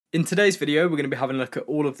In today's video, we're going to be having a look at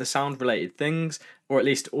all of the sound related things, or at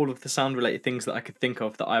least all of the sound related things that I could think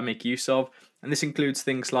of that I make use of. And this includes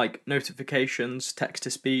things like notifications, text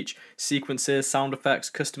to speech, sequences, sound effects,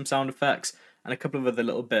 custom sound effects, and a couple of other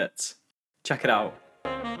little bits. Check it out.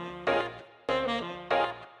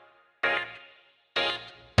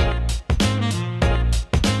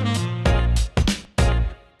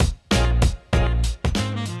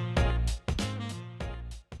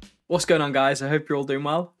 What's going on, guys? I hope you're all doing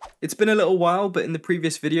well. It's been a little while, but in the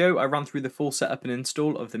previous video I ran through the full setup and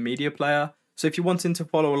install of the media player. So if you're wanting to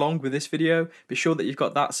follow along with this video, be sure that you've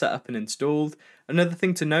got that set up and installed. Another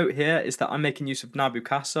thing to note here is that I'm making use of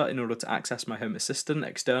Nabu-Casa in order to access my Home Assistant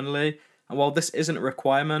externally. And while this isn't a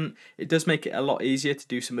requirement, it does make it a lot easier to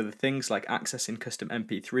do some of the things like accessing custom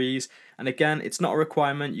MP3s. And again, it's not a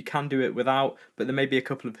requirement, you can do it without, but there may be a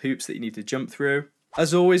couple of hoops that you need to jump through.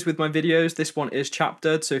 As always with my videos, this one is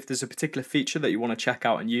chaptered, so if there's a particular feature that you want to check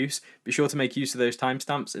out and use, be sure to make use of those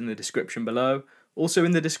timestamps in the description below. Also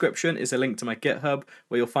in the description is a link to my GitHub,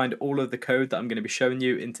 where you'll find all of the code that I'm going to be showing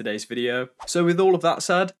you in today's video. So with all of that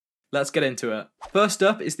said, let's get into it. First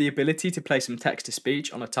up is the ability to play some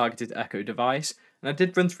text-to-speech on a targeted Echo device, and I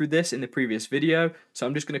did run through this in the previous video, so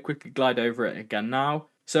I'm just going to quickly glide over it again now.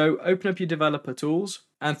 So open up your developer tools,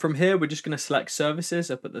 and from here we're just going to select services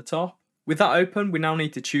up at the top. With that open, we now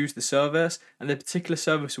need to choose the service, and the particular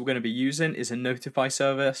service we're going to be using is a notify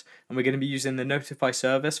service, and we're going to be using the notify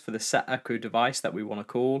service for the set Echo device that we want to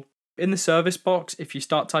call. In the service box, if you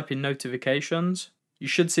start typing notifications, you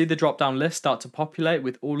should see the drop down list start to populate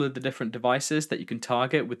with all of the different devices that you can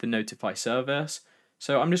target with the notify service.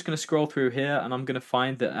 So I'm just going to scroll through here and I'm going to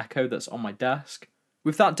find the Echo that's on my desk.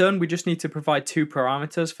 With that done, we just need to provide two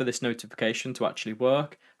parameters for this notification to actually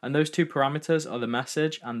work, and those two parameters are the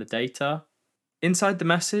message and the data. Inside the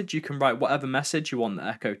message, you can write whatever message you want the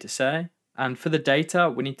Echo to say, and for the data,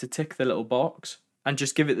 we need to tick the little box and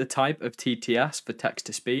just give it the type of TTS for text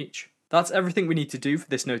to speech. That's everything we need to do for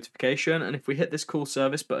this notification, and if we hit this call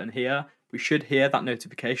service button here, we should hear that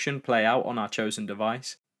notification play out on our chosen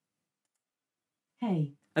device.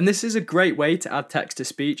 Hey. And this is a great way to add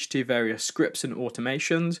text-to-speech to various scripts and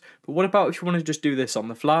automations, but what about if you want to just do this on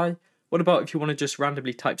the fly? What about if you want to just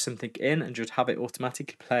randomly type something in and just have it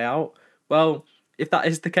automatically play out? Well, if that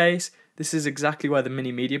is the case, this is exactly where the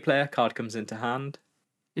mini media player card comes into hand.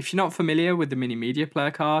 If you're not familiar with the mini media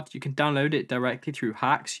player card, you can download it directly through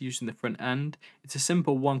hacks using the front end. It's a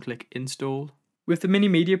simple one-click install. With the mini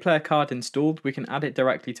media player card installed, we can add it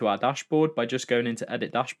directly to our dashboard by just going into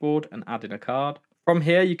Edit Dashboard and adding a card. From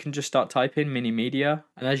here, you can just start typing mini media,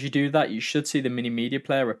 and as you do that, you should see the mini media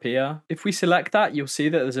player appear. If we select that, you'll see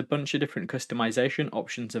that there's a bunch of different customization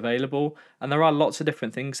options available, and there are lots of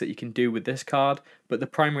different things that you can do with this card, but the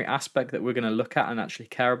primary aspect that we're going to look at and actually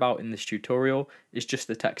care about in this tutorial is just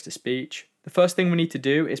the text-to-speech. The first thing we need to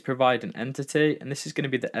do is provide an entity, and this is going to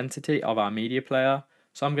be the entity of our media player,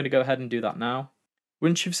 so I'm going to go ahead and do that now.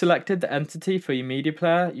 Once you've selected the entity for your media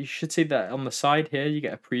player, you should see that on the side here you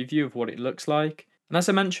get a preview of what it looks like. And as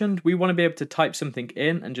I mentioned, we want to be able to type something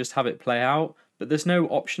in and just have it play out, but there's no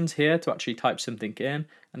options here to actually type something in,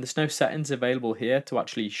 and there's no settings available here to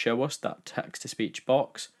actually show us that text-to-speech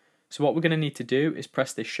box. So what we're going to need to do is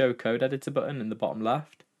press this Show Code Editor button in the bottom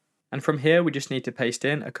left, and from here we just need to paste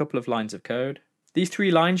in a couple of lines of code. These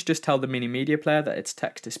 3 lines just tell the mini media player that it's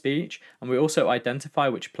text-to-speech, and we also identify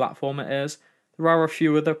which platform it is. There are a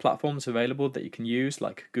few other platforms available that you can use,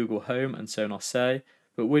 like Google Home and Sonos Say,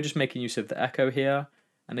 but we're just making use of the Echo here.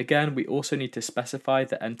 And again, we also need to specify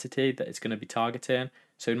the entity that it's going to be targeting.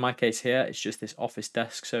 So in my case here, it's just this Office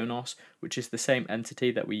Desk Sonos, which is the same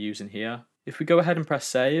entity that we use in here. If we go ahead and press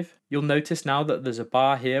save, you'll notice now that there's a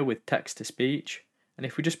bar here with text to speech. And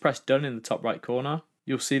if we just press done in the top right corner,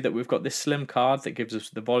 you'll see that we've got this slim card that gives us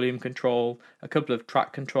the volume control, a couple of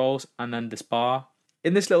track controls, and then this bar.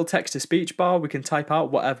 In this little text-to-speech bar, we can type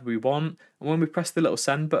out whatever we want, and when we press the little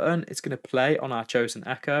send button, it's going to play on our chosen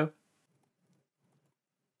Echo.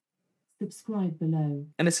 Subscribe below.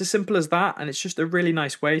 And it's as simple as that, and it's just a really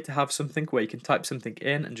nice way to have something where you can type something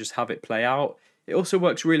in and just have it play out. It also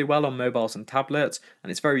works really well on mobiles and tablets, and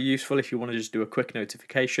it's very useful if you want to just do a quick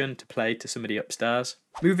notification to play to somebody upstairs.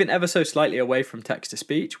 Moving ever so slightly away from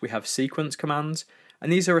text-to-speech, we have sequence commands.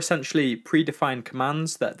 And these are essentially predefined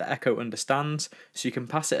commands that the Echo understands, so you can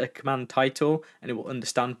pass it a command title and it will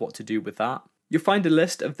understand what to do with that. You'll find a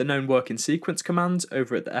list of the known working sequence commands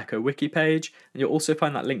over at the Echo wiki page, and you'll also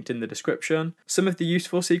find that linked in the description. Some of the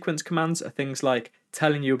useful sequence commands are things like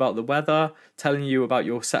telling you about the weather, telling you about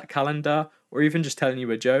your set calendar, or even just telling you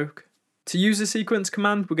a joke. To use a sequence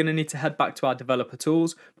command, we're going to need to head back to our developer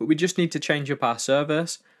tools, but we just need to change up our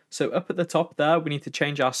service. So up at the top there, we need to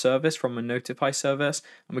change our service from a notify service,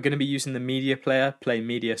 and we're going to be using the media player play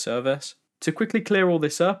media service. To quickly clear all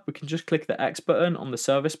this up, we can just click the X button on the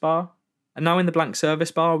service bar. And now in the blank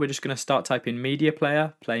service bar, we're just going to start typing media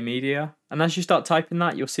player, play media. And as you start typing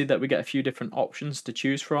that, you'll see that we get a few different options to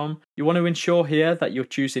choose from. You want to ensure here that you're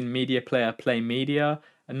choosing media player, play media,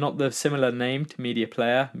 and not the similar named media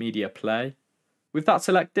player, media play. With that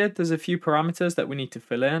selected, there's a few parameters that we need to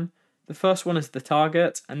fill in. The first one is the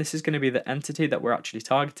target, and this is going to be the entity that we're actually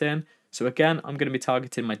targeting. So again, I'm going to be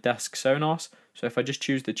targeting my desk Sonos. So if I just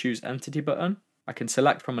choose the choose entity button, I can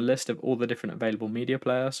select from a list of all the different available media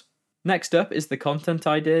players. Next up is the content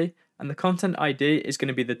ID, and the content ID is going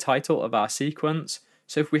to be the title of our sequence.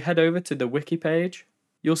 So if we head over to the wiki page,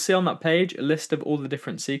 you'll see on that page a list of all the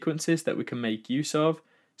different sequences that we can make use of.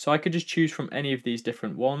 So I could just choose from any of these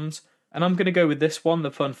different ones, and I'm going to go with this one,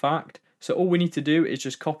 the fun fact. So all we need to do is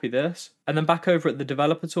just copy this, and then back over at the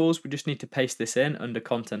developer tools, we just need to paste this in under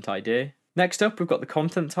content ID. Next up, we've got the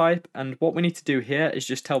content type, and what we need to do here is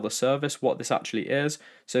just tell the service what this actually is.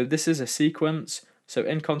 So this is a sequence. So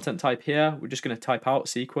in content type here, we're just going to type out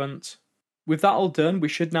sequence. With that all done, we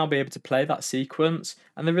should now be able to play that sequence,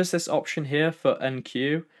 and there is this option here for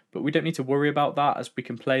enqueue, but we don't need to worry about that as we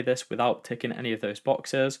can play this without ticking any of those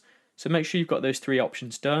boxes. So make sure you've got those three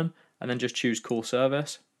options done, and then just choose call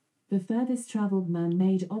service. The furthest travelled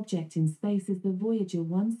man-made object in space is the Voyager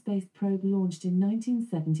 1 space probe launched in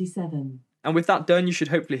 1977. And with that done, you should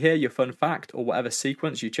hopefully hear your fun fact or whatever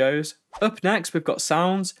sequence you chose. Up next, we've got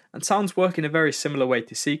sounds, and sounds work in a very similar way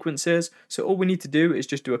to sequences, so all we need to do is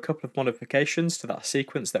just do a couple of modifications to that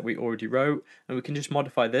sequence that we already wrote, and we can just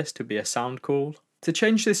modify this to be a sound call. To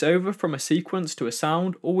change this over from a sequence to a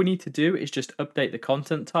sound, all we need to do is just update the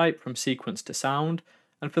content type from sequence to sound.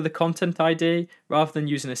 And for the content ID, rather than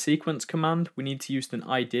using a sequence command, we need to use an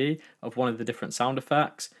ID of one of the different sound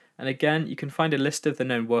effects. And again, you can find a list of the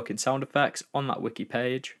known working sound effects on that wiki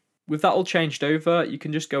page. With that all changed over, you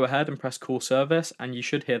can just go ahead and press call service, and you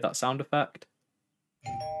should hear that sound effect.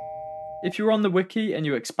 If you're on the wiki and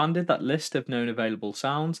you expanded that list of known available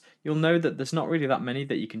sounds, you'll know that there's not really that many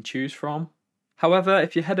that you can choose from. However,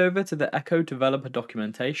 if you head over to the Echo developer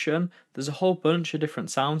documentation, there's a whole bunch of different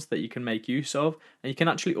sounds that you can make use of, and you can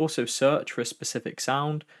actually also search for a specific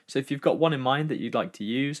sound. So if you've got one in mind that you'd like to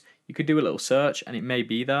use, you could do a little search and it may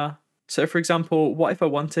be there. So for example, what if I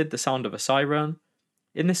wanted the sound of a siren?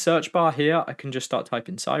 In this search bar here, I can just start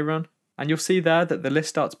typing siren, and you'll see there that the list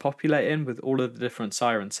starts populating with all of the different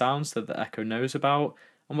siren sounds that the Echo knows about.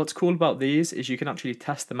 And what's cool about these is you can actually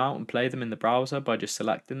test them out and play them in the browser by just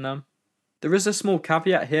selecting them. There is a small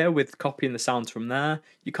caveat here with copying the sounds from there.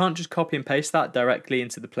 You can't just copy and paste that directly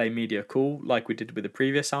into the play media call like we did with the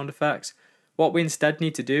previous sound effects. What we instead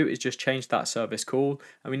need to do is just change that service call,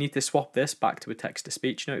 and we need to swap this back to a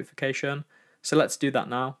text-to-speech notification. So let's do that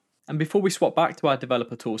now. And before we swap back to our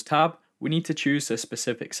developer tools tab, we need to choose a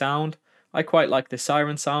specific sound. I quite like this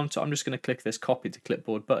siren sound, so I'm just going to click this copy to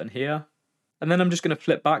clipboard button here. And then I'm just going to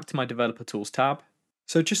flip back to my developer tools tab.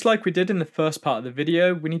 So just like we did in the first part of the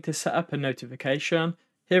video, we need to set up a notification.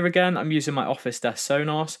 Here again, I'm using my Office Desk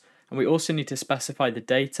Sonos, and we also need to specify the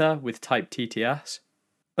data with type TTS.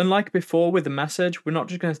 Unlike before with the message, we're not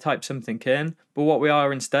just going to type something in, but what we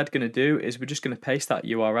are instead going to do is we're just going to paste that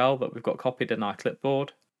URL that we've got copied in our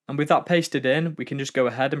clipboard. And with that pasted in, we can just go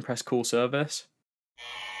ahead and press call service.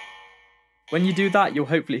 When you do that, you'll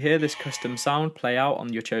hopefully hear this custom sound play out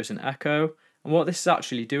on your chosen Echo. And what this is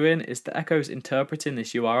actually doing is the Echo is interpreting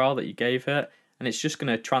this URL that you gave it, and it's just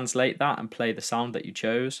going to translate that and play the sound that you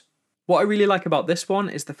chose. What I really like about this one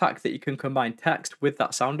is the fact that you can combine text with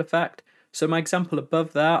that sound effect. So my example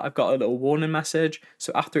above there, I've got a little warning message.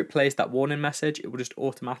 So after it plays that warning message, it will just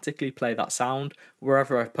automatically play that sound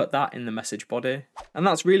wherever I put that in the message body. And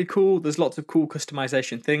that's really cool. There's lots of cool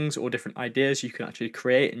customization things or different ideas you can actually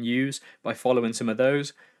create and use by following some of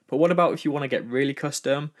those. But what about if you want to get really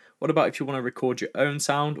custom? What about if you want to record your own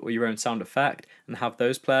sound or your own sound effect and have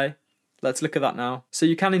those play? Let's look at that now. So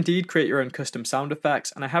you can indeed create your own custom sound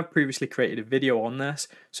effects, and I have previously created a video on this.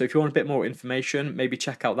 So if you want a bit more information, maybe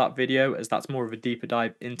check out that video, as that's more of a deeper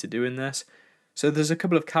dive into doing this. So there's a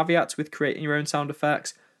couple of caveats with creating your own sound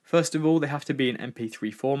effects. First of all, they have to be in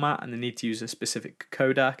MP3 format, and they need to use a specific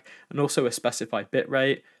codec and also a specified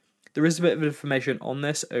bitrate. There is a bit of information on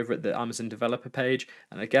this over at the Amazon developer page,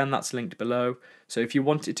 and again that's linked below. So if you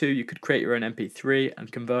wanted to, you could create your own MP3 and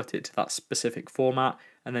convert it to that specific format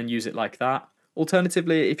and then use it like that.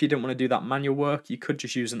 Alternatively, if you don't want to do that manual work, you could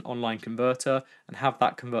just use an online converter and have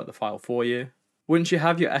that convert the file for you. Once you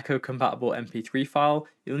have your Echo compatible MP3 file,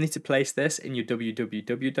 you'll need to place this in your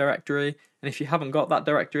www directory, and if you haven't got that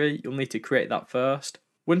directory, you'll need to create that first.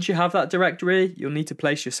 Once you have that directory, you'll need to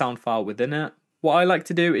place your sound file within it. What I like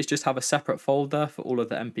to do is just have a separate folder for all of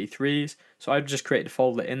the MP3s, so I've just created a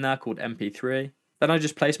folder in there called MP3. Then I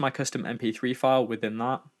just place my custom MP3 file within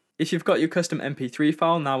that. If you've got your custom MP3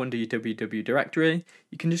 file now under your www directory,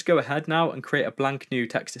 you can just go ahead now and create a blank new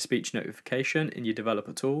text-to-speech notification in your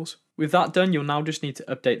developer tools. With that done, you'll now just need to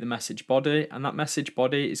update the message body, and that message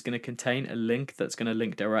body is going to contain a link that's going to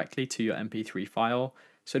link directly to your MP3 file.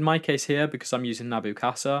 So in my case here, because I'm using Nabu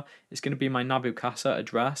Casa, it's going to be my Nabu Casa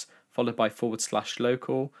address followed by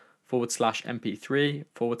 /local /mp3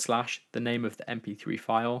 / the name of the mp3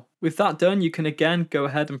 file. With that done, you can again go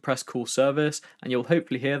ahead and press call service, and you'll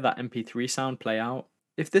hopefully hear that mp3 sound play out.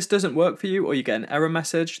 If this doesn't work for you or you get an error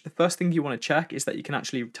message, the first thing you want to check is that you can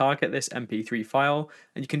actually target this mp3 file,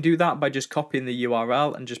 and you can do that by just copying the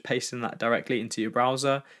URL and just pasting that directly into your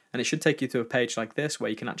browser, and it should take you to a page like this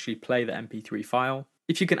where you can actually play the mp3 file.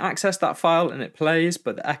 If you can access that file and it plays,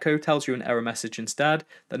 but the echo tells you an error message instead,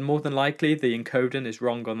 then more than likely the encoding is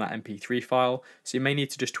wrong on that mp3 file, so you may need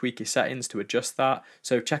to just tweak your settings to adjust that.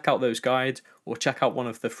 So check out those guides, or check out one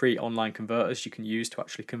of the free online converters you can use to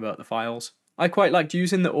actually convert the files. I quite liked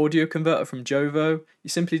using the audio converter from Jovo. You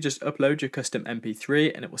simply just upload your custom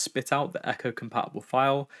mp3 and it will spit out the echo compatible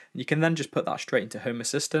file, and you can then just put that straight into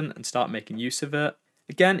HomeAssistant and start making use of it.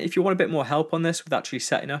 Again, if you want a bit more help on this with actually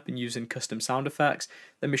setting up and using custom sound effects,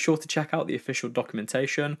 then be sure to check out the official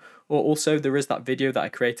documentation, or also there is that video that I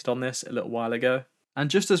created on this a little while ago. And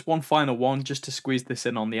just as one final one, just to squeeze this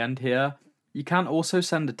in on the end here, you can also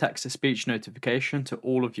send a text-to-speech notification to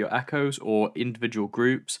all of your echoes or individual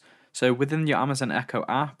groups. So within your Amazon Echo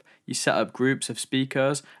app, you set up groups of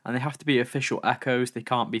speakers, and they have to be official echoes. They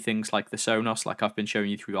can't be things like the Sonos like I've been showing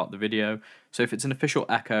you throughout the video. So if it's an official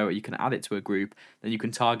echo, you can add it to a group, then you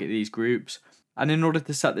can target these groups. And in order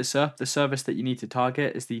to set this up, the service that you need to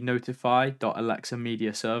target is the notify.alexa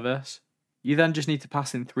media service. You then just need to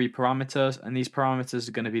pass in 3 parameters, and these parameters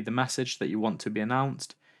are going to be the message that you want to be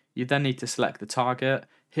announced. You then need to select the target.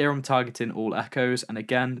 Here I'm targeting all echoes, and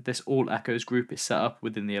again, this all echoes group is set up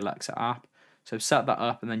within the Alexa app. So set that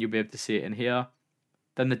up, and then you'll be able to see it in here.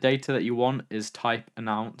 Then the data that you want is type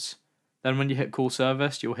announce. Then when you hit call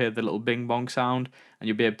service, you'll hear the little bing bong sound, and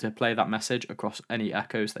you'll be able to play that message across any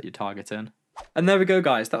echoes that you're targeting. And there we go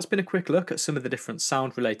guys, that's been a quick look at some of the different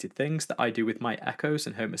sound related things that I do with my echoes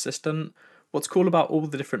and Home Assistant. What's cool about all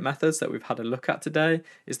the different methods that we've had a look at today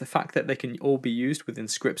is the fact that they can all be used within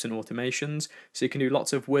scripts and automations, so you can do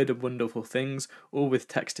lots of weird and wonderful things, all with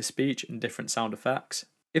text to speech and different sound effects.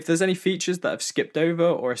 If there's any features that I've skipped over,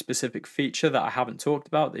 or a specific feature that I haven't talked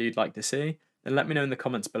about that you'd like to see, then let me know in the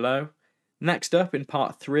comments below. Next up, in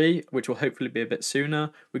part 3, which will hopefully be a bit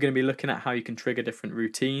sooner, we're going to be looking at how you can trigger different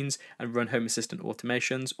routines and run Home Assistant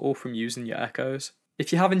automations, all from using your echoes.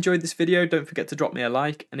 If you have enjoyed this video, don't forget to drop me a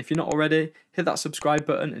like, and if you're not already, hit that subscribe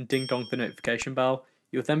button and ding dong the notification bell.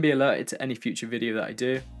 You'll then be alerted to any future video that I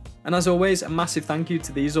do. And as always, a massive thank you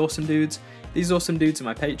to these awesome dudes. These awesome dudes are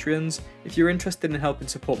my Patreons. If you're interested in helping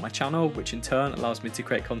support my channel, which in turn allows me to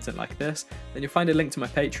create content like this, then you'll find a link to my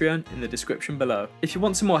Patreon in the description below. If you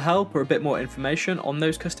want some more help or a bit more information on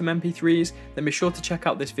those custom MP3s, then be sure to check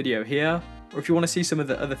out this video here. Or if you want to see some of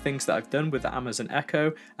the other things that I've done with the Amazon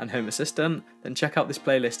Echo and Home Assistant, then check out this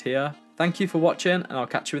playlist here. Thank you for watching, and I'll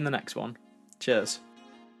catch you in the next one. Cheers.